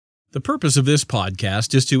The purpose of this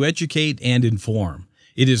podcast is to educate and inform.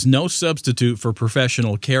 It is no substitute for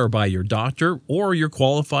professional care by your doctor or your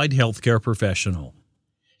qualified healthcare professional.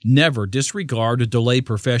 Never disregard or delay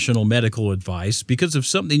professional medical advice because of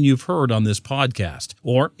something you've heard on this podcast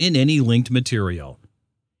or in any linked material.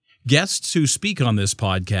 Guests who speak on this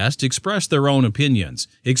podcast express their own opinions,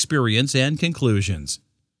 experience, and conclusions.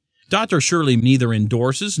 Dr. Shirley neither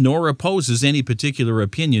endorses nor opposes any particular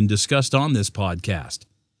opinion discussed on this podcast.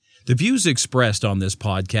 The views expressed on this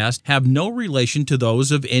podcast have no relation to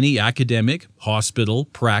those of any academic, hospital,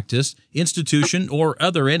 practice, institution, or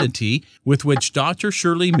other entity with which Dr.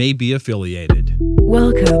 Shirley may be affiliated.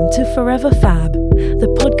 Welcome to Forever Fab,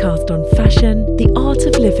 the podcast on fashion, the art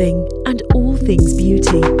of living, and all things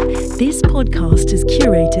beauty. This podcast is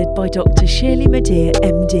curated by Dr. Shirley Madeir,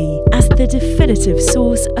 MD, as the definitive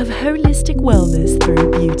source of holistic wellness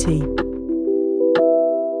through beauty.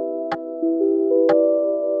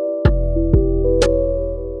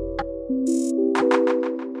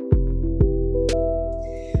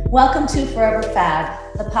 Welcome to Forever Fab,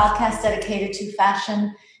 the podcast dedicated to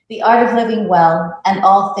fashion, the art of living well, and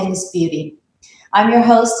all things beauty. I'm your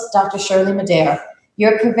host, Dr. Shirley Madeir,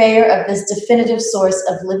 your purveyor of this definitive source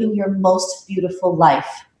of living your most beautiful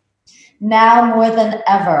life. Now more than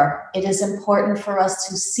ever, it is important for us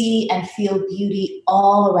to see and feel beauty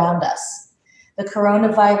all around us. The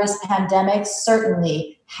coronavirus pandemic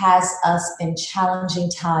certainly has us in challenging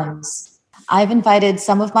times. I've invited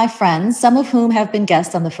some of my friends, some of whom have been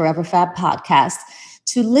guests on the Forever Fab podcast,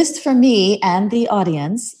 to list for me and the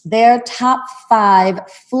audience their top 5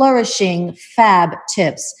 flourishing fab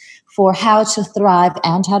tips for how to thrive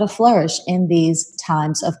and how to flourish in these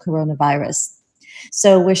times of coronavirus.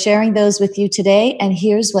 So we're sharing those with you today, and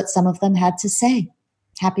here's what some of them had to say.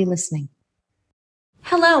 Happy listening.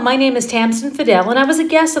 Hello, my name is Tamsin Fidel, and I was a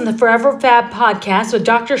guest on the Forever Fab podcast with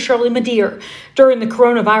Dr. Shirley Madeir. During the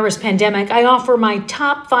coronavirus pandemic, I offer my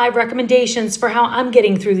top 5 recommendations for how I'm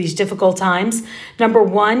getting through these difficult times. Number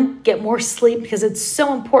 1, get more sleep because it's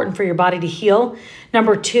so important for your body to heal.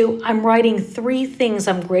 Number 2, I'm writing 3 things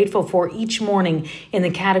I'm grateful for each morning in the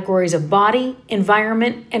categories of body,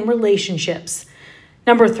 environment, and relationships.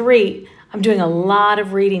 Number 3, I'm doing a lot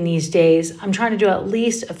of reading these days. I'm trying to do at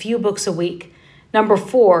least a few books a week. Number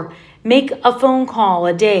 4, make a phone call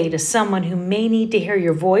a day to someone who may need to hear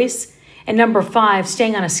your voice. And number 5,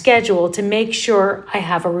 staying on a schedule to make sure I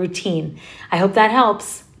have a routine. I hope that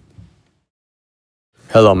helps.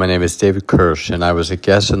 Hello, my name is David Kirsch, and I was a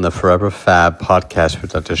guest on the Forever Fab podcast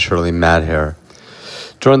with Dr. Shirley Madeir.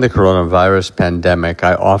 During the coronavirus pandemic,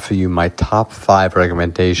 I offer you my top 5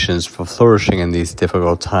 recommendations for flourishing in these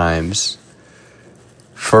difficult times.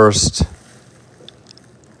 First,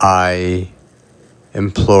 I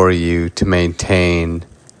implore you to maintain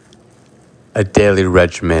a daily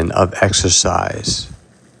regimen of exercise,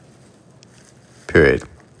 period.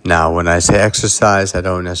 Now, when I say exercise, I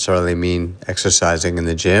don't necessarily mean exercising in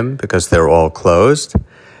the gym because they're all closed.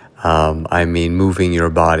 I mean moving your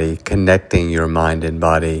body, connecting your mind and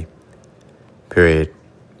body, period.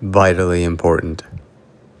 Vitally important.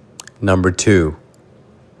 Number 2,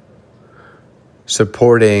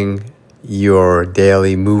 supporting your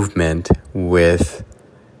daily movement with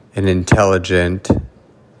an intelligent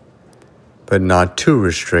but not too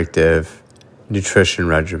restrictive nutrition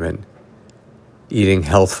regimen. Eating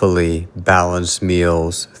healthfully balanced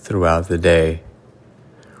meals throughout the day.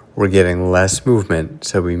 We're getting less movement,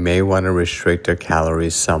 so we may want to restrict our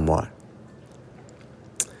calories somewhat.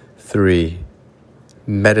 3,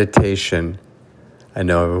 meditation. I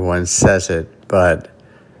know everyone says it, but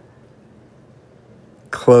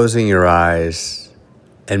closing your eyes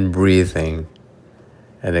and breathing,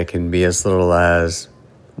 and it can be as little as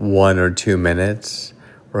 1 or 2 minutes,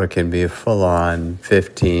 or it can be a full-on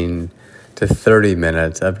 15 to 30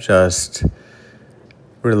 minutes of just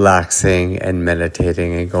relaxing and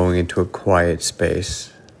meditating and going into a quiet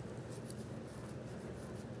space.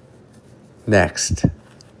 Next,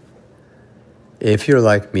 if you're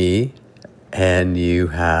like me and you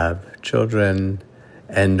have children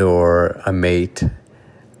and or a mate,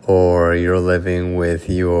 or you're living with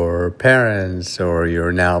your parents, or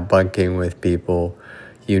you're now bunking with people,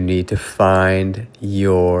 you need to find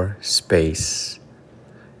your space.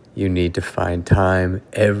 You need to find time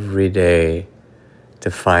every day to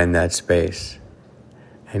find that space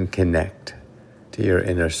and connect to your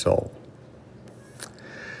inner soul.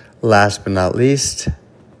 Last but not least,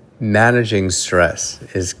 managing stress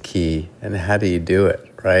is key. And how do you do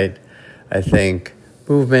it, right? I think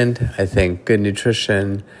movement, I think good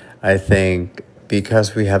nutrition, I think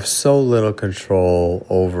because we have so little control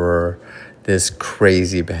over this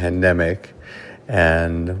crazy pandemic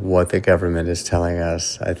and what the government is telling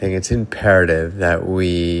us, I think it's imperative that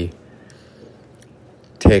we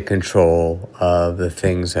take control of the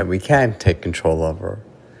things that we can take control over.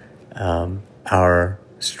 Our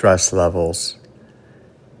stress levels,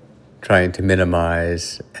 trying to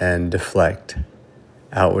minimize and deflect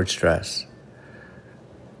outward stress.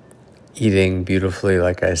 Eating beautifully,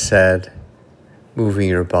 like I said, moving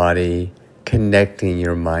your body, connecting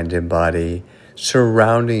your mind and body,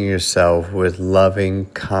 surrounding yourself with loving,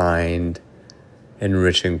 kind,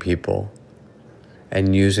 enriching people,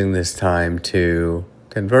 and using this time to,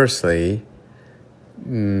 conversely,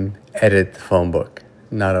 edit the phone book.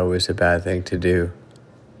 Not always a bad thing to do.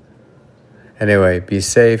 Anyway, be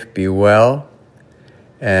safe, be well,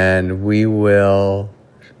 and we will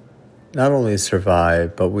not only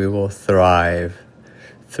survive, but we will thrive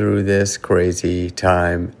through this crazy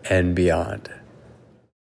time and beyond.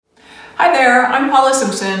 Hi there, I'm Paula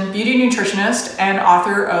Simpson, beauty nutritionist and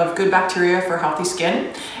author of Good Bacteria for Healthy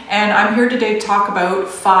Skin. And I'm here today to talk about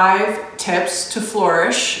 5 tips to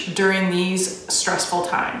flourish during these stressful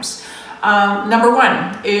times. Number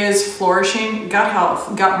 1 is flourishing gut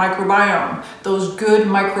health, gut microbiome, those good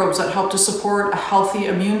microbes that help to support a healthy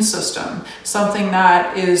immune system, something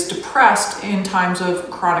that is depressed in times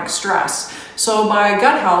of chronic stress. So by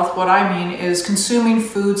gut health, what I mean is consuming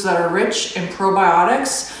foods that are rich in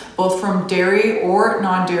probiotics, both from dairy or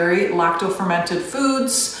non-dairy lacto-fermented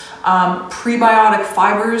foods, prebiotic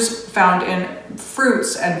fibers found in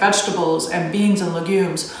fruits and vegetables and beans and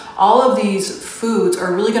legumes. All of these foods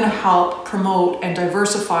are really going to help promote and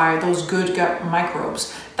diversify those good gut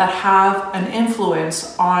microbes that have an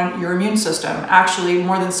influence on your immune system. Actually,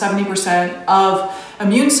 more than 70% of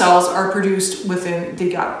immune cells are produced within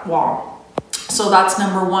the gut wall. So that's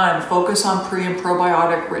number 1, focus on pre and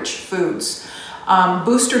probiotic rich foods.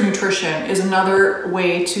 Booster nutrition is another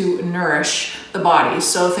way to nourish the body.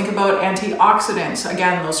 So think about antioxidants.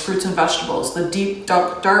 Again, those fruits and vegetables. The deep,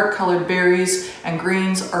 dark colored berries and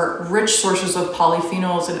greens are rich sources of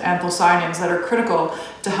polyphenols and anthocyanins that are critical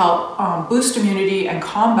to help boost immunity and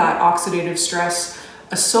combat oxidative stress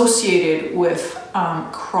associated with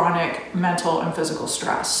chronic mental and physical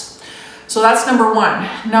stress. So that's number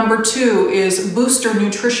 1. Number 2 is booster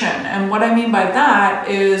nutrition. And what I mean by that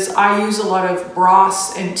is I use a lot of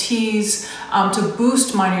broths and teas to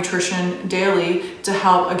boost my nutrition daily to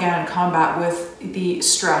help, again, combat with the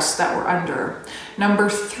stress that we're under. Number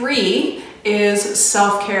 3 is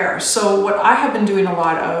self-care. So what I have been doing a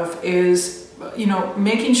lot of is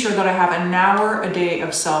making sure that I have an hour a day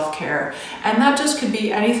of self-care. And that just could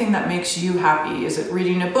be anything that makes you happy. Is it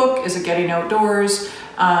reading a book? Is it getting outdoors?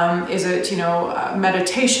 Is it,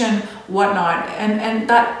 meditation, whatnot? And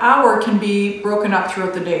that hour can be broken up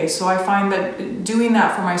throughout the day. So I find that doing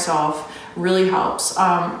that for myself really helps.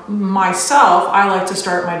 Myself, I like to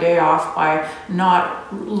start my day off by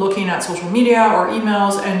not looking at social media or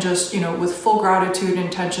emails and just, with full gratitude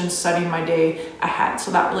intentions, setting my day ahead.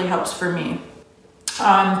 So that really helps for me.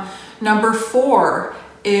 Number 4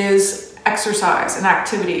 is exercise and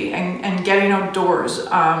activity and getting outdoors.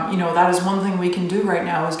 That is one thing we can do right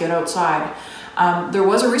now is get outside. There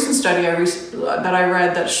was a recent study that I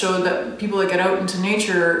read that showed that people that get out into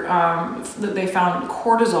nature, that they found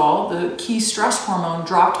cortisol, the key stress hormone,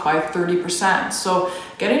 dropped by 30%. So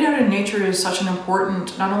getting out in nature is such an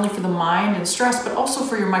important, not only for the mind and stress, but also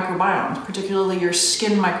for your microbiome, particularly your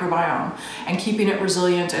skin microbiome, and keeping it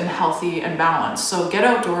resilient and healthy and balanced. So get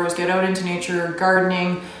outdoors, get out into nature,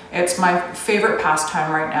 gardening. It's my favorite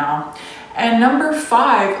pastime right now. And number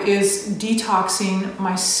 5 is detoxing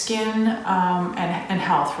my skin and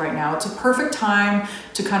health right now. It's a perfect time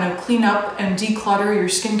to kind of clean up and declutter your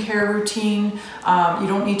skincare routine. You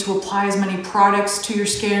don't need to apply as many products to your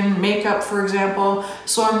skin, makeup, for example.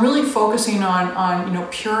 So I'm really focusing on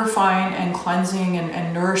purifying and cleansing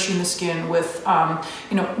and nourishing the skin with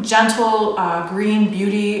gentle green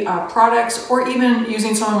beauty products, or even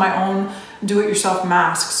using some of my own do-it-yourself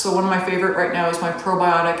masks. So one of my favorite right now is my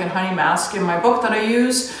probiotic and honey mask in my book that I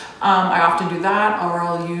use. I often do that, or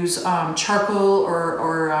I'll use charcoal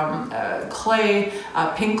or clay,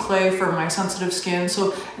 pink clay for my sensitive skin.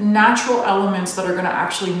 So natural elements that are going to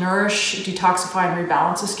actually nourish, detoxify, and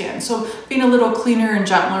rebalance the skin. So being a little cleaner and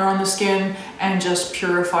gentler on the skin and just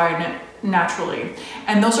purifying it naturally.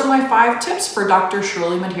 And those are my 5 tips for Dr.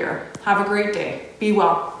 Shirley Madhier. Have a great day. Be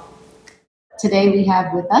well. Today we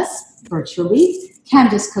have with us virtually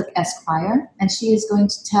Candace Cook Esquire, and she is going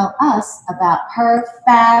to tell us about her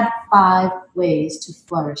Fab 5 ways to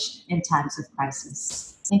flourish in times of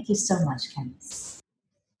crisis. Thank you so much, Candace.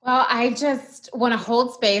 Well, I just want to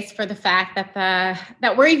hold space for the fact that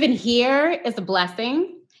that we're even here is a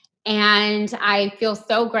blessing, And I feel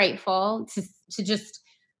so grateful to just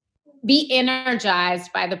be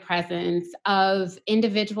energized by the presence of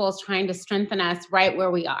individuals trying to strengthen us right where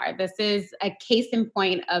we are. This is a case in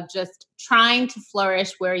point of just trying to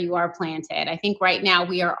flourish where you are planted. I think right now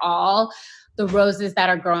we are all the roses that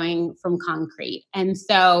are growing from concrete. And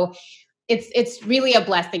so it's really a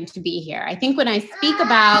blessing to be here. I think when I speak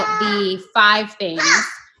about the 5 things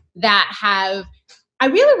that have, I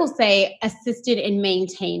really will say, assisted in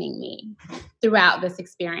maintaining me throughout this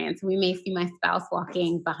experience. We may see my spouse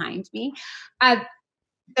walking behind me.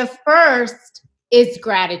 The first is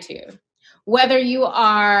gratitude. Whether you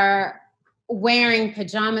are wearing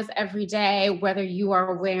pajamas every day, whether you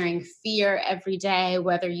are wearing fear every day,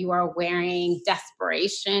 whether you are wearing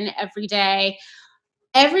desperation every day,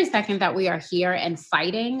 every second that we are here and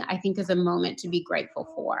fighting, I think is a moment to be grateful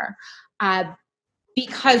for,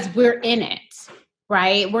 because we're in it.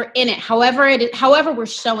 Right? We're in it. However we're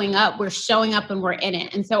showing up and we're in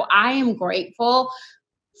it. And so I am grateful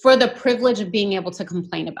for the privilege of being able to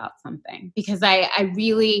complain about something, because I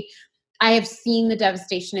have seen the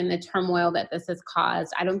devastation and the turmoil that this has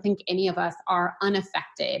caused. I don't think any of us are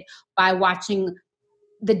unaffected by watching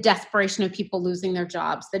the desperation of people losing their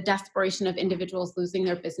jobs, the desperation of individuals losing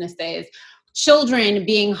their businesses, children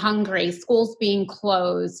being hungry, schools being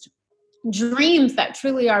closed, dreams that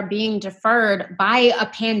truly are being deferred by a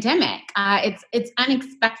pandemic. It's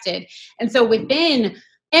unexpected. And so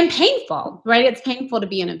and painful, right? It's painful to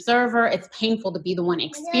be an observer. It's painful to be the one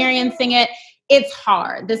experiencing it. It's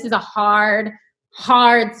hard. This is a hard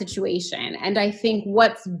situation. And I think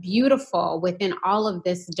what's beautiful within all of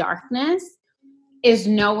this darkness is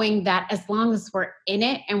knowing that as long as we're in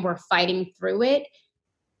it and we're fighting through it,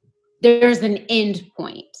 there's an end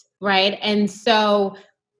point, right? And so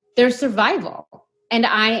there's survival. And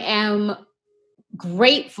I am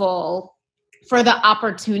grateful for the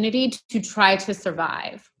opportunity to try to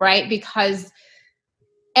survive, right? Because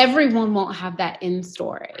everyone won't have that end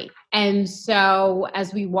story. And so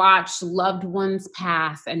as we watch loved ones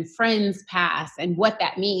pass and friends pass and what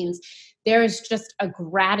that means, there's just a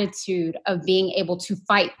gratitude of being able to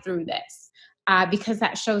fight through this, because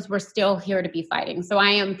that shows we're still here to be fighting. So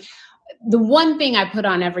the one thing I put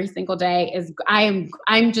on every single day is I'm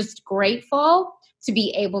just grateful to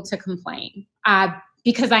be able to complain,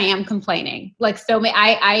 because I am complaining.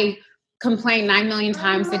 I complain 9 million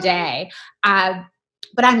times a day,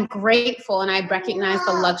 but I'm grateful, and I recognize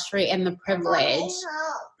the luxury and the privilege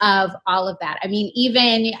of all of that. I mean,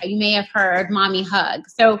 even you may have heard mommy hug.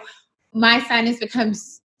 So my son has become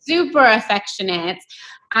super affectionate.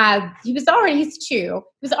 He's 2. He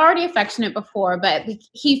was already affectionate before, but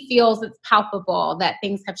he feels it's palpable that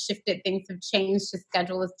things have shifted, things have changed, his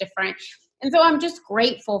schedule is different. And so I'm just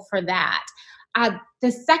grateful for that.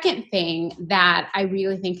 The second thing that I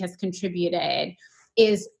really think has contributed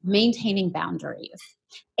is maintaining boundaries.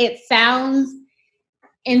 It sounds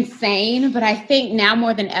insane, but I think now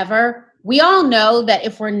more than ever, we all know that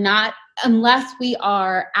unless we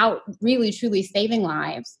are out really truly saving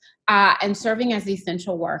lives, and serving as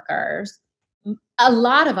essential workers, a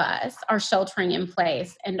lot of us are sheltering in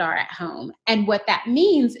place and are at home. And what that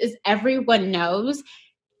means is everyone knows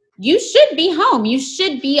you should be home. You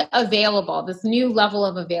should be available, this new level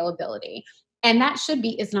of availability. And that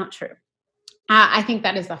is not true. I think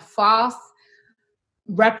that is a false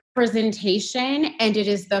representation. And it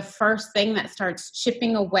is the first thing that starts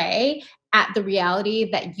chipping away at the reality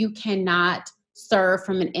that you cannot serve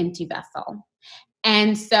from an empty vessel.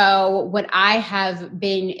 And so what I have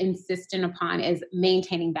been insistent upon is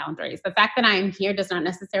maintaining boundaries. The fact that I am here does not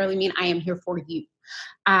necessarily mean I am here for you.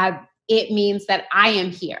 It means that I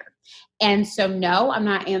am here. And so, no, I'm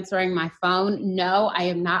not answering my phone. No, I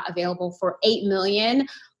am not available for 8 million,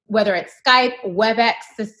 whether it's Skype, WebEx,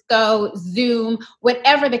 Cisco, Zoom,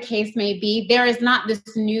 whatever the case may be. There is not this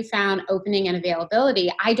newfound opening and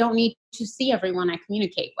availability. I don't need to see everyone I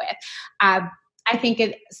communicate with. I think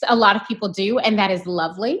a lot of people do, and that is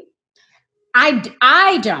lovely.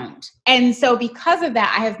 I don't. And so because of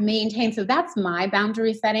that, I have maintained, so that's my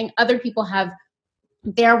boundary setting. Other people have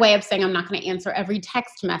their way of saying, I'm not going to answer every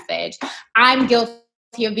text message. I'm guilty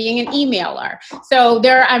of being an emailer. So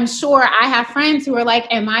I'm sure I have friends who are like,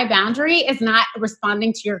 and my boundary is not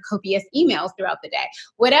responding to your copious emails throughout the day.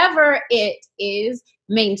 Whatever it is,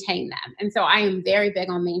 maintain them. And so I am very big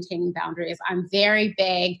on maintaining boundaries. I'm very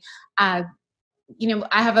big, I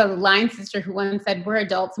have a line sister who once said, we're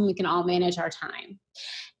adults and we can all manage our time.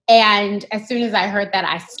 And as soon as I heard that,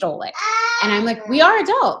 I stole it. And I'm like, we are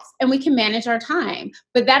adults and we can manage our time.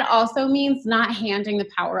 But that also means not handing the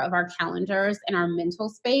power of our calendars and our mental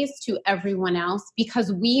space to everyone else,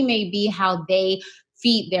 because we may be how they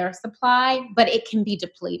feed their supply, but it can be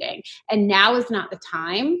depleting. And now is not the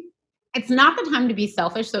time. It's not the time to be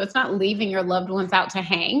selfish. So it's not leaving your loved ones out to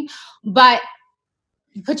hang, but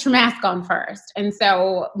put your mask on first. And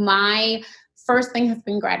so my first thing has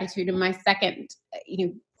been gratitude. And my second,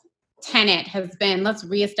 tenet has been, let's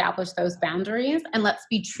reestablish those boundaries and let's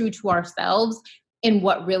be true to ourselves in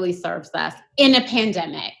what really serves us in a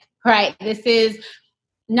pandemic, right? This is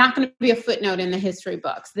not going to be a footnote in the history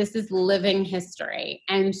books. This is living history.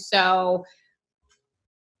 And so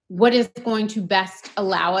what is going to best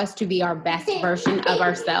allow us to be our best version of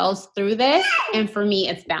ourselves through this? And for me,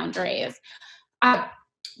 it's boundaries.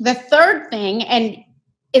 The third thing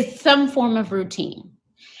is some form of routine.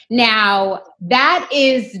 Now, that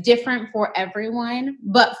is different for everyone,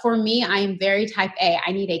 but for me, I am very type A.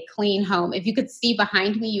 I need a clean home. If you could see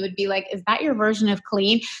behind me, you would be like, is that your version of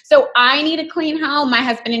clean? So I need a clean home. My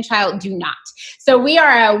husband and child do not. So we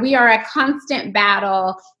are a constant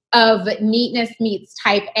battle of neatness meets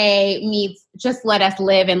type A meets just let us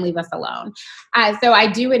live and leave us alone. So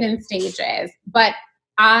I do it in stages, but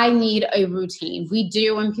I need a routine. We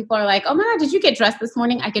do, when people are like, oh my God, did you get dressed this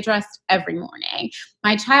morning? I get dressed every morning.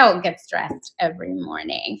 My child gets dressed every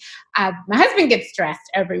morning. My husband gets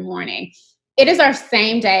dressed every morning. It is our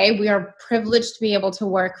same day. We are privileged to be able to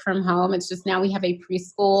work from home. It's just now we have a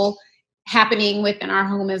preschool happening within our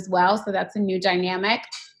home as well. So that's a new dynamic.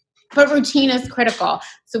 But routine is critical.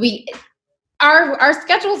 So our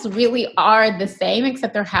schedules really are the same,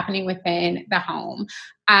 except they're happening within the home.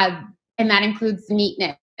 And that includes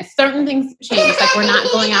neatness. Certain things change, like we're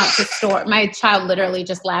not going out to store. My child literally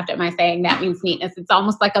just laughed at my saying that means neatness. It's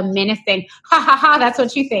almost like a menacing, ha, ha, ha, that's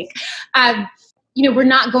what you think. We're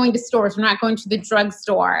not going to stores. We're not going to the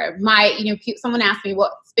drugstore. Someone asked me,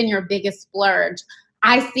 what's been your biggest splurge?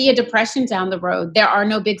 I see a depression down the road. There are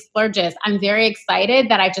no big splurges. I'm very excited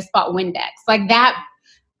that I just bought Windex. Like that,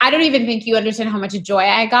 I don't even think you understand how much joy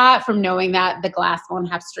I got from knowing that the glass won't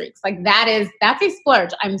have streaks. Like that's a splurge.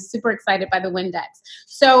 I'm super excited by the Windex.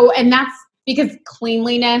 So, and that's because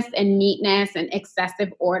cleanliness and neatness and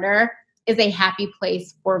excessive order is a happy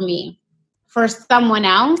place for me. For someone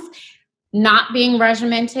else, not being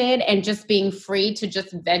regimented and just being free to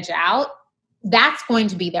just veg out, that's going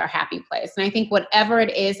to be their happy place. And I think whatever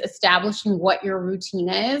it is, establishing what your routine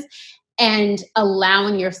is and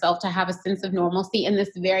allowing yourself to have a sense of normalcy in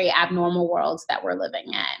this very abnormal world that we're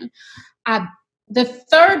living in. The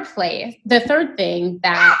third thing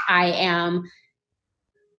that I am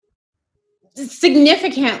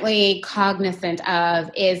significantly cognizant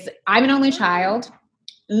of is I'm an only child,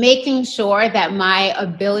 making sure that my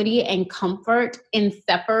ability and comfort in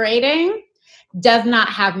separating does not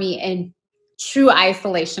have me in true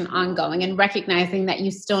isolation ongoing, and recognizing that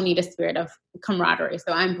you still need a spirit of camaraderie.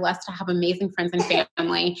 So I'm blessed to have amazing friends and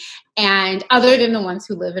family, and other than the ones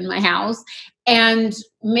who live in my house, and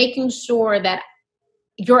making sure that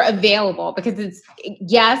you're available, because it's,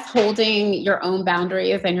 yes, holding your own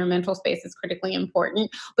boundaries and your mental space is critically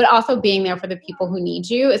important, but also being there for the people who need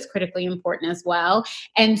you is critically important as well.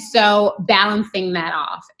 And so balancing that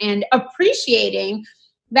off and appreciating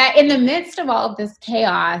that in the midst of all of this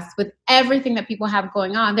chaos, with everything that people have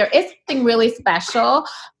going on, there is something really special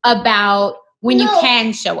about when you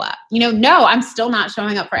can show up. No, I'm still not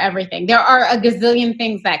showing up for everything. There are a gazillion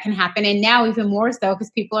things that can happen. And now even more so, because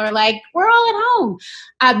people are like, we're all at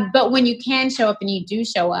home. But when you can show up and you do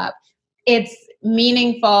show up, it's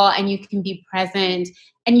meaningful and you can be present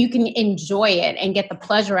and you can enjoy it and get the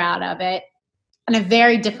pleasure out of it in a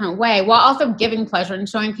very different way, while also giving pleasure and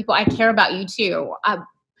showing people I care about you too.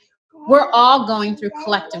 We're all going through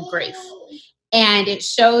collective grief, and it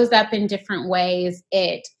shows up in different ways.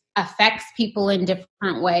 It affects people in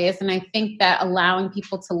different ways. And I think that allowing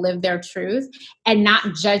people to live their truth and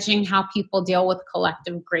not judging how people deal with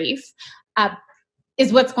collective grief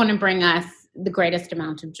is what's going to bring us the greatest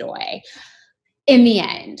amount of joy in the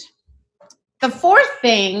end. The fourth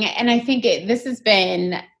thing, and I think this has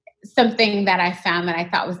been something that I found that I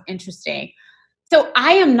thought was interesting. So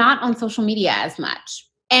I am not on social media as much.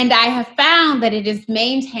 And I have found that it has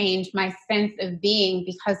maintained my sense of being,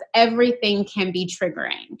 because everything can be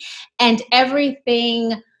triggering and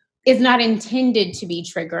everything is not intended to be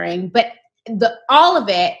triggering, but all of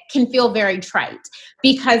it can feel very trite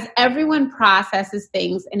because everyone processes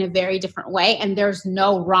things in a very different way and there's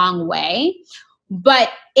no wrong way,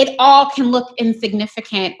 but it all can look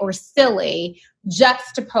insignificant or silly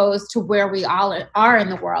juxtaposed to where we all are in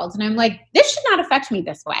the world. And I'm like, this should not affect me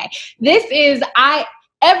this way.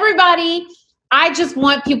 I just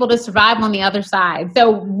want people to survive on the other side.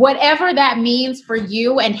 So whatever that means for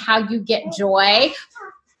you and how you get joy,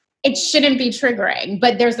 it shouldn't be triggering.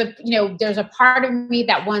 But there's a part of me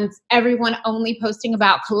that wants everyone only posting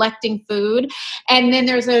about collecting food. And then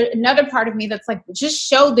there's another part of me that's like, just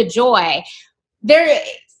show the joy.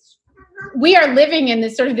 We are living in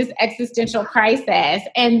this existential crisis.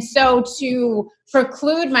 And so to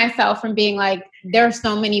preclude myself from being like, there are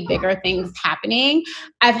so many bigger things happening,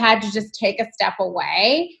 I've had to just take a step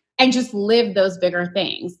away and just live those bigger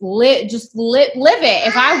things. Live it.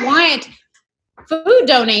 If I want food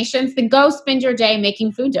donations, then go spend your day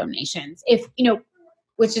making food donations,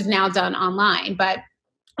 which is now done online.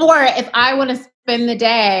 Or if I want to spend the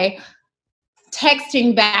day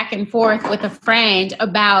texting back and forth with a friend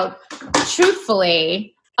about,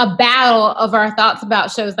 truthfully, a battle of our thoughts about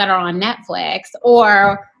shows that are on Netflix,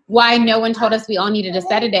 or why no one told us we all needed a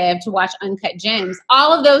sedative to watch Uncut Gems.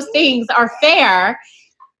 All of those things are fair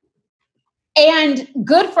and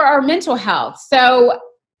good for our mental health. So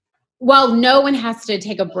while no one has to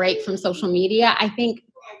take a break from social media, I think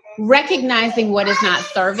recognizing what is not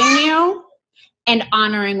serving you and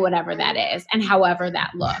honoring whatever that is and however that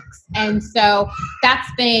looks. And so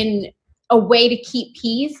that's been a way to keep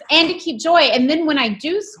peace and to keep joy. And then when I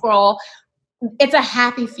do scroll, it's a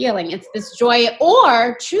happy feeling. It's this joy.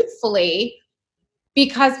 Or truthfully,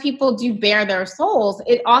 because people do bare their souls,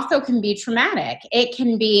 it also can be traumatic. It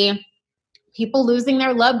can be people losing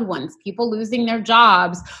their loved ones, people losing their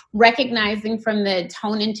jobs, recognizing from the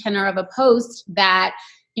tone and tenor of a post that,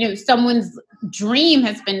 someone's dream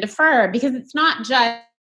has been deferred, because it's not just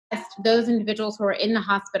those individuals who are in the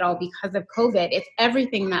hospital because of COVID. It's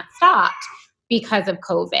everything that stopped because of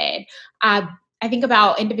COVID. I think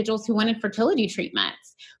about individuals who wanted fertility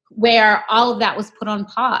treatments, where all of that was put on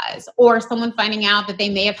pause, or someone finding out that they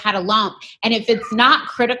may have had a lump. And if it's not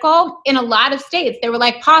critical, in a lot of states, they were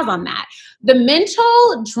like, pause on that. The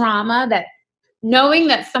mental drama that knowing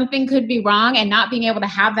that something could be wrong and not being able to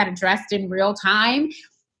have that addressed in real time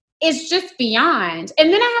is just beyond.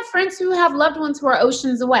 And then I have friends who have loved ones who are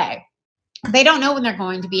oceans away. They don't know when they're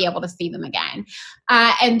going to be able to see them again.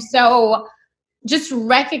 And so just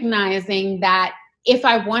recognizing that if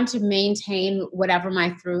I want to maintain whatever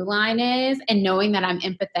my through line is, and knowing that I'm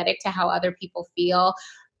empathetic to how other people feel,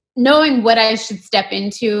 knowing what I should step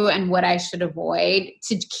into and what I should avoid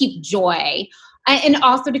to keep joy, and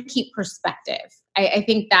also to keep perspective. I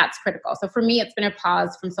think that's critical. So for me, it's been a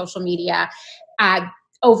pause from social media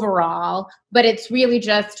overall, but it's really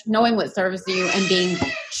just knowing what serves you and being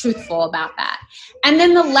truthful about that. And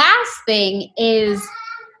then the last thing is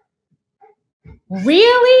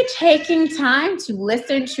really taking time to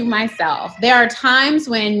listen to myself. There are times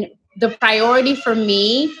when the priority for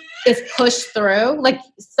me is push through, like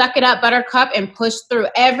suck it up, buttercup, and push through.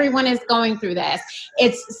 Everyone is going through this.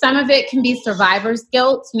 Some of it can be survivor's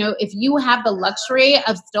guilt. If you have the luxury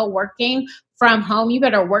of still working from home, you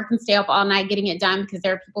better work and stay up all night getting it done, because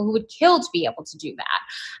there are people who would kill to be able to do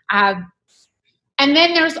that. And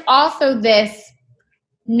then there's also this,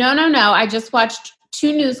 no, I just watched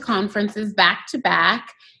 2 news conferences back to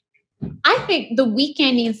back. I think the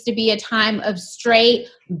weekend needs to be a time of straight,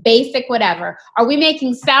 basic whatever. Are we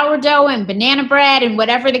making sourdough and banana bread and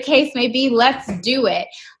whatever the case may be? Let's do it.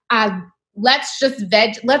 Let's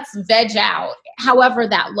veg out, however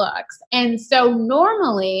that looks. And so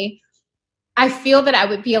normally I feel that I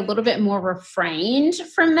would be a little bit more refrained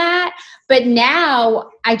from that. But now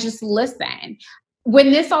I just listen.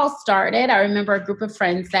 When this all started, I remember a group of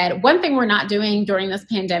friends said, one thing we're not doing during this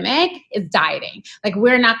pandemic is dieting. Like,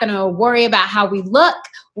 we're not going to worry about how we look.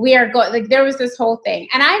 We are going, like, there was this whole thing.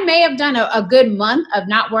 And I may have done a good month of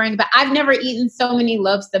not worrying about, I've never eaten so many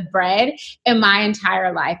loaves of bread in my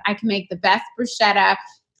entire life. I can make the best bruschetta.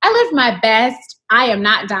 I live my best. I am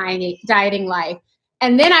not dieting life.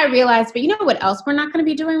 And then I realized, but you know what else we're not going to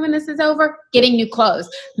be doing when this is over? Getting new clothes.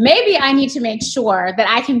 Maybe I need to make sure that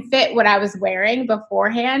I can fit what I was wearing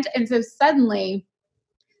beforehand. And so suddenly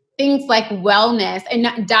things like wellness,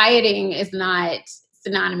 and dieting is not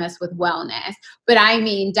synonymous with wellness, but I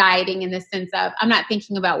mean dieting in the sense of I'm not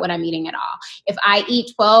thinking about what I'm eating at all. If I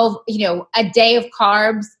eat a day of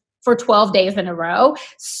carbs for 12 days in a row,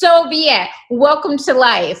 so be it. Welcome to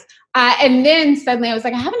life. And then suddenly I was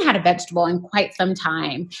like, I haven't had a vegetable in quite some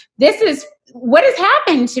time. This is what has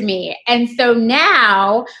happened to me. And so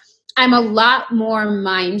now I'm a lot more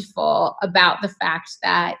mindful about the fact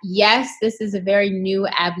that, yes, this is a very new,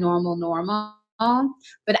 abnormal normal,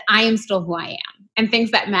 but I am still who I am. And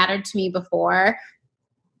things that mattered to me before,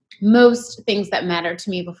 most things that mattered to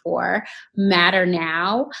me before matter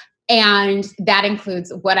now. And that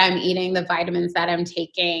includes what I'm eating, the vitamins that I'm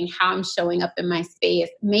taking, how I'm showing up in my space,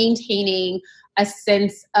 maintaining a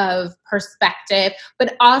sense of perspective,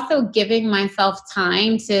 but also giving myself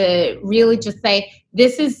time to really just say,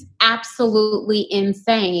 this is absolutely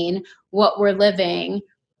insane what we're living.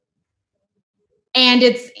 And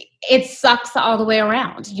it sucks all the way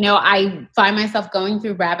around. I find myself going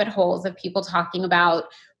through rabbit holes of people talking about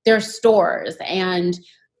their stores and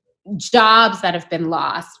jobs that have been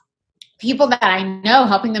lost, people that I know,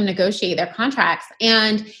 helping them negotiate their contracts.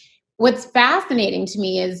 And what's fascinating to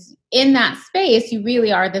me is in that space, you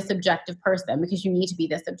really are this objective person because you need to be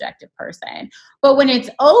this objective person. But when it's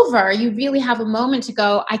over, you really have a moment to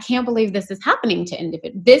go, I can't believe this is happening to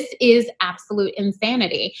individuals. This is absolute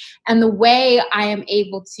insanity. And the way I am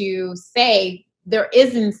able to say there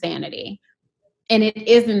is insanity and it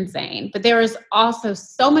is insane, but there is also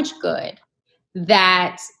so much good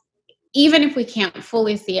that even if we can't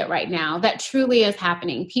fully see it right now, that truly is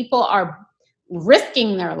happening. People are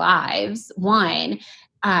risking their lives, one,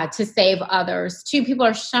 to save others. Two, people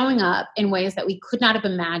are showing up in ways that we could not have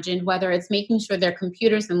imagined, whether it's making sure their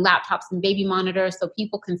computers and laptops and baby monitors so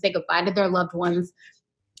people can say goodbye to their loved ones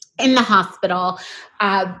in the hospital,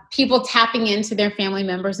 people tapping into their family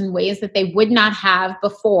members in ways that they would not have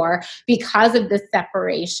before because of this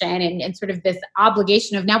separation and sort of this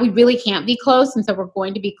obligation of now we really can't be close, and so we're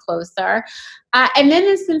going to be closer. And then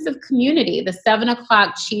this sense of community, the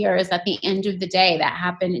 7:00 cheers at the end of the day that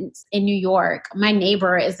happened in New York. My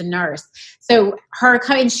neighbor is a nurse. So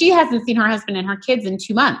and she hasn't seen her husband and her kids in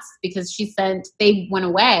 2 months because they went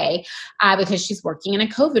away because she's working in a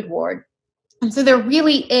COVID ward. And so there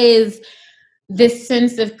really is this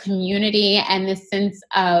sense of community and this sense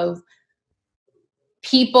of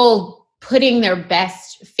people putting their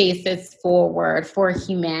best faces forward for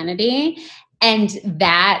humanity. And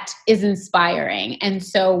that is inspiring. And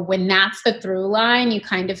so when that's the through line, you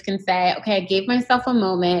kind of can say, okay, I gave myself a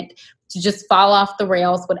moment to just fall off the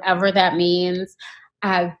rails, whatever that means.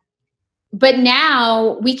 But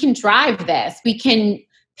now we can drive this. We can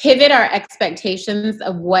pivot our expectations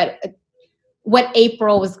of what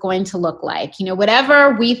April was going to look like,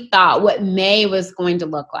 whatever we thought what May was going to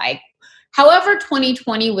look like, however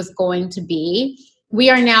 2020 was going to be, we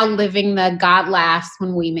are now living the God laughs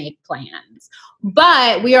when we make plans.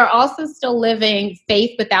 But we are also still living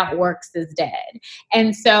faith without works is dead.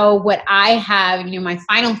 And so what I have, my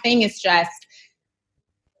final thing is just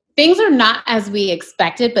things are not as we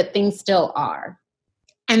expected, but things still are.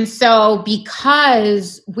 And so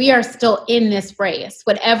because we are still in this race,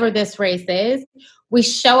 whatever this race is, we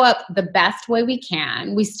show up the best way we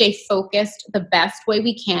can. We stay focused the best way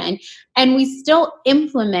we can. And we still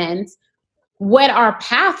implement what our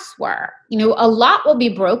paths were. A lot will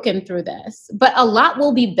be broken through this, but a lot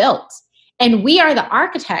will be built. And we are the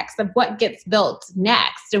architects of what gets built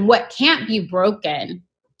next. And what can't be broken,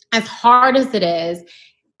 as hard as it is,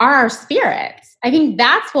 are our spirits. I think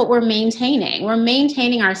that's what we're maintaining. We're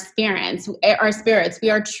maintaining our spirits. We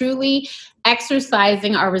are truly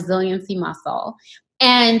exercising our resiliency muscle.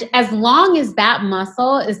 And as long as that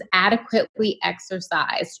muscle is adequately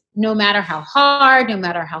exercised, no matter how hard, no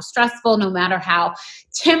matter how stressful, no matter how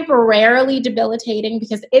temporarily debilitating,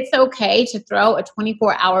 because it's okay to throw a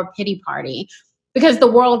 24-hour pity party because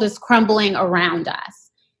the world is crumbling around us.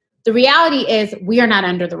 The reality is we are not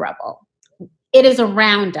under the rubble. It is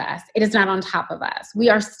around us. It is not on top of us. We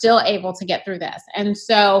are still able to get through this. And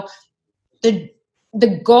so the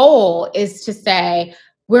goal is to say,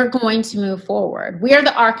 we're going to move forward. We are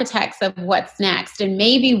the architects of what's next. And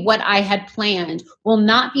maybe what I had planned will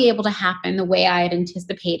not be able to happen the way I had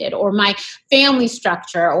anticipated, or my family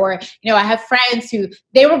structure, or, I have friends who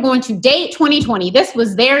they were going to date 2020. This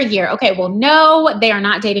was their year. Okay, well, no, they are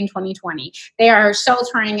not dating 2020. They are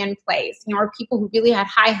sheltering in place. Or people who really had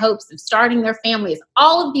high hopes of starting their families.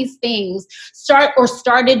 All of these things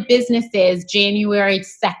started businesses January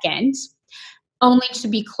 2nd. Only to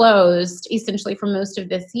be closed essentially for most of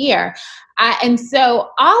this year. And so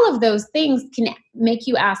all of those things can make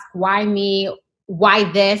you ask, why me?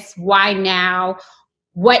 Why this? Why now?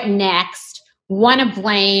 What next? Want to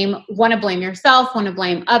blame yourself, want to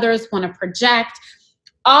blame others, want to project.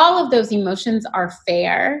 All of those emotions are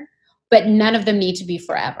fair, but none of them need to be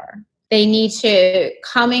forever. They need to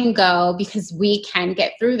come and go because we can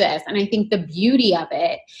get through this. And I think the beauty of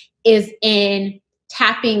it is in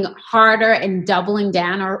tapping harder and doubling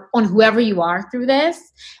down on whoever you are through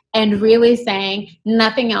this, and really saying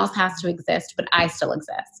nothing else has to exist, but I still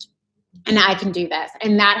exist and I can do this.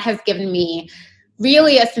 And that has given me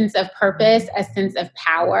really a sense of purpose, a sense of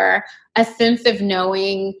power, a sense of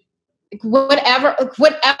knowing whatever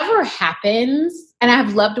happens. And I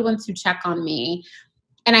have loved ones who check on me.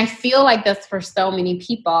 And I feel like this for so many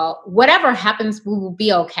people. Whatever happens, we will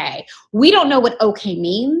be okay. We don't know what okay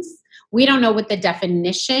means. We don't know what the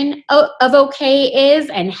definition of okay is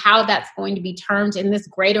and how that's going to be termed in this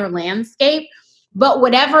greater landscape. But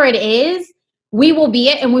whatever it is, we will be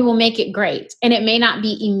it and we will make it great. And it may not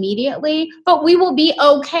be immediately, but we will be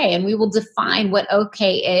okay and we will define what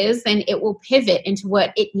okay is, and it will pivot into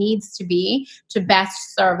what it needs to be to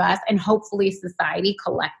best serve us and hopefully society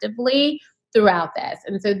collectively throughout this.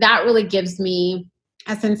 And so that really gives me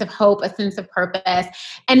a sense of hope, a sense of purpose,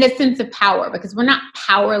 and a sense of power, because we're not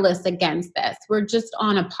powerless against this. We're just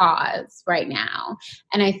on a pause right now.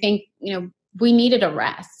 And I think, we needed a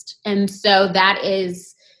rest. And so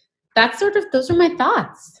those are my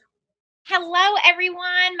thoughts. Hello,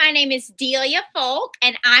 everyone. My name is Delia Folk,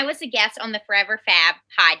 and I was a guest on the Forever Fab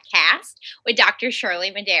podcast with Dr.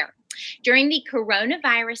 Shirley Madera. During the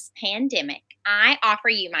coronavirus pandemic, I offer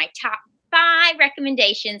you my top 5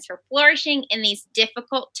 recommendations for flourishing in these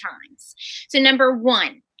difficult times. So number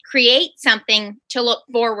 1, create something to look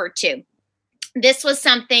forward to. This was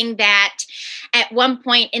something that at one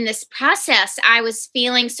point in this process, I was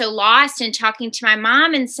feeling so lost and talking to my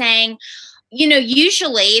mom and saying,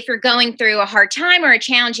 usually if you're going through a hard time or a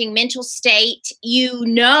challenging mental state,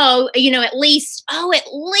 at least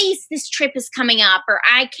this trip is coming up, or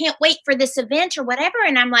I can't wait for this event or whatever.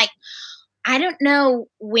 And I'm like, I don't know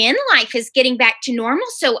when life is getting back to normal.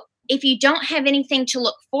 So if you don't have anything to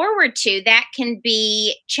look forward to, that can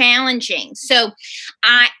be challenging. So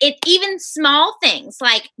even small things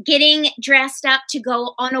like getting dressed up to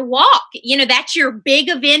go on a walk, that's your big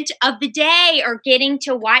event of the day, or getting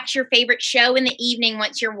to watch your favorite show in the evening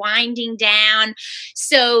once you're winding down.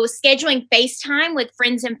 So scheduling FaceTime with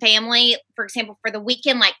friends and family, for example, for the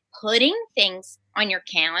weekend, like putting things on your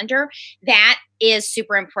calendar, that is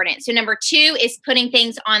super important. So number 2 is putting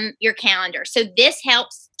things on your calendar. So this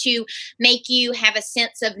helps to make you have a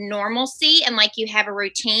sense of normalcy and like you have a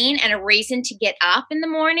routine and a reason to get up in the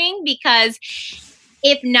morning, because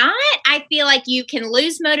if not, I feel like you can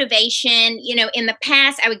lose motivation. In the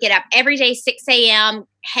past, I would get up every day, 6 a.m.,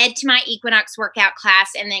 head to my Equinox workout class,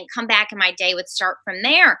 and then come back and my day would start from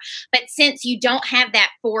there. But since you don't have that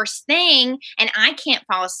forced thing, and I can't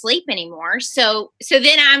fall asleep anymore, so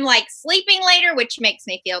then I'm like sleeping later, which makes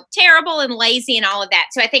me feel terrible and lazy and all of that.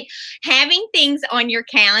 So I think having things on your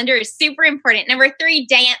calendar is super important. Number 3,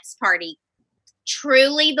 dance party.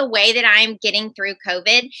 Truly, the way that I'm getting through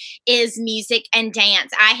COVID is music and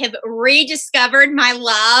dance. I have rediscovered my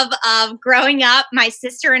love of growing up. My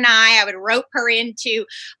sister and I would rope her into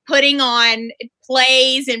putting on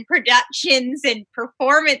plays and productions and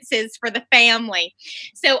performances for the family.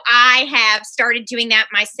 So I have started doing that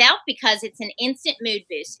myself because it's an instant mood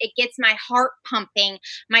boost. It gets my heart pumping,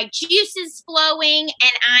 my juices flowing,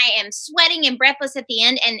 and I am sweating and breathless at the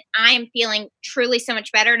end, and I am feeling truly so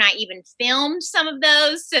much better. And I even filmed some of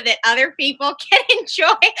those so that other people can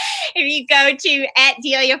enjoy. If you go to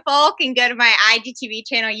 @Delia Folk and go to my IGTV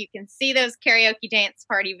channel, you can see those karaoke dance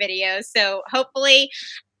party videos. So hopefully,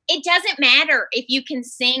 it doesn't matter if you can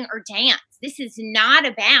sing or dance. This is not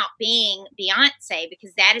about being Beyonce,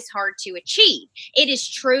 because that is hard to achieve. It is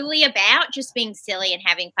truly about just being silly and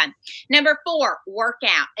having fun. Number 4,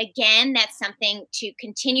 workout. Again, that's something to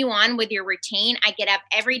continue on with your routine. I get up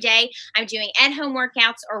every day. I'm doing at-home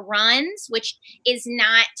workouts or runs, which is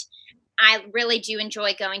not... I really do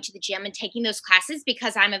enjoy going to the gym and taking those classes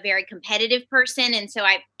because I'm a very competitive person. And so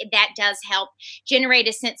that does help generate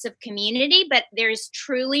a sense of community, but there's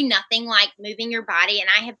truly nothing like moving your body. And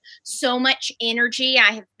I have so much energy.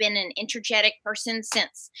 I have been an energetic person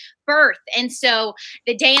since birth. And so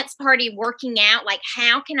the dance party, working out, like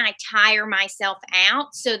how can I tire myself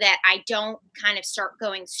out so that I don't kind of start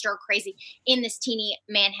going stir crazy in this teeny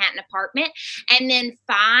Manhattan apartment? And then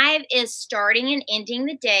 5 is starting and ending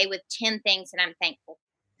the day with 10 things that I'm thankful for.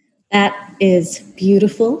 That is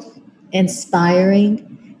beautiful,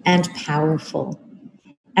 inspiring, and powerful.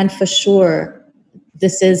 And for sure,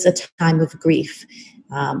 this is a time of grief,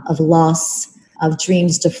 of loss, of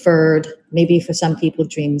dreams deferred, maybe for some people,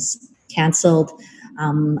 dreams canceled,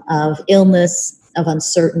 of illness, of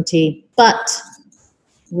uncertainty. But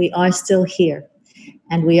we are still here,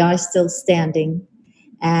 and we are still standing,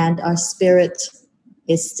 and our spirit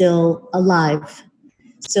is still alive.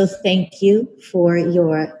 So thank you for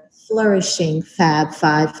your flourishing Fab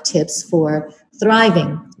 5 tips for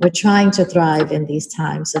thriving. We're trying to thrive in these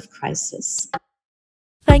times of crisis.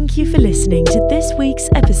 Thank you for listening to this week's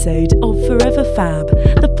episode of Forever Fab,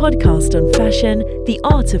 the podcast on fashion, the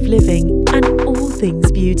art of living, and all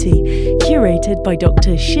things beauty, curated by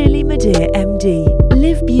Dr. Shirley Madeir, MD.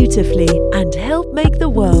 Live beautifully and help make the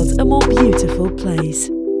world a more beautiful place.